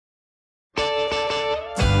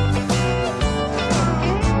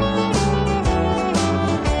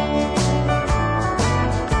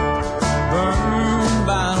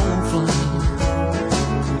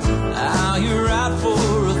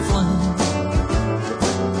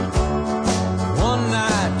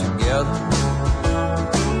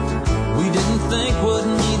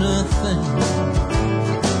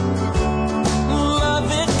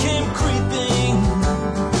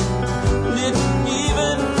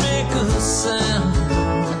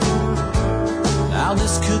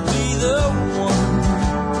this could be the one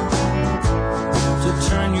to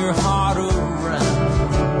turn your heart around.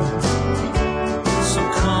 So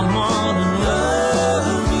come on and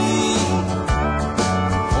love me.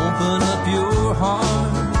 Open up your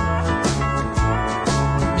heart.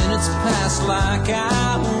 Minutes pass like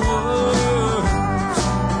hours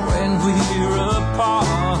when we're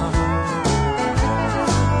apart,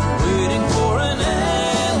 waiting for an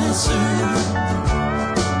answer.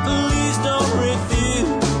 Please don't refuse.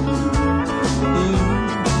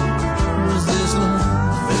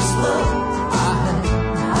 This love I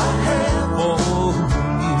have for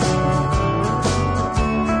you.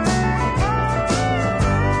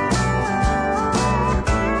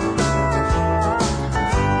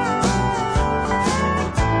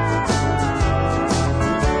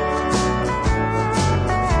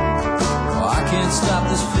 Oh, I can't stop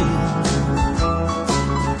this feeling,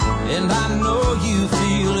 and I know you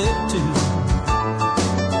feel it too.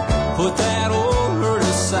 Put that old hurt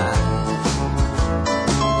aside.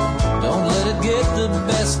 Don't let it get the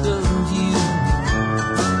best of you.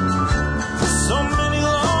 So many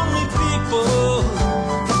lonely people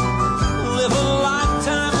live a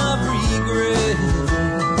lifetime of regret.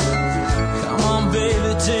 Come on,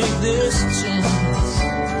 baby, take this chance.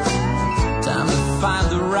 Time to find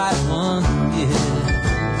the right one, yeah.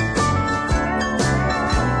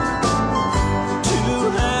 To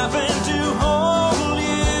have and to hold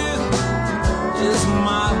you is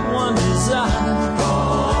my one desire.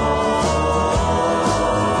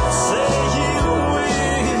 Say you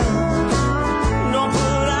will. Don't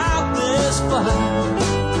put out this fire.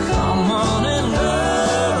 Come on and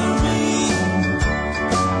love me.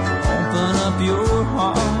 Open up your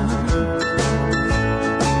heart.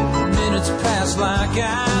 Minutes pass like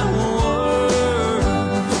hours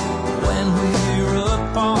when we're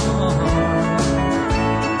apart.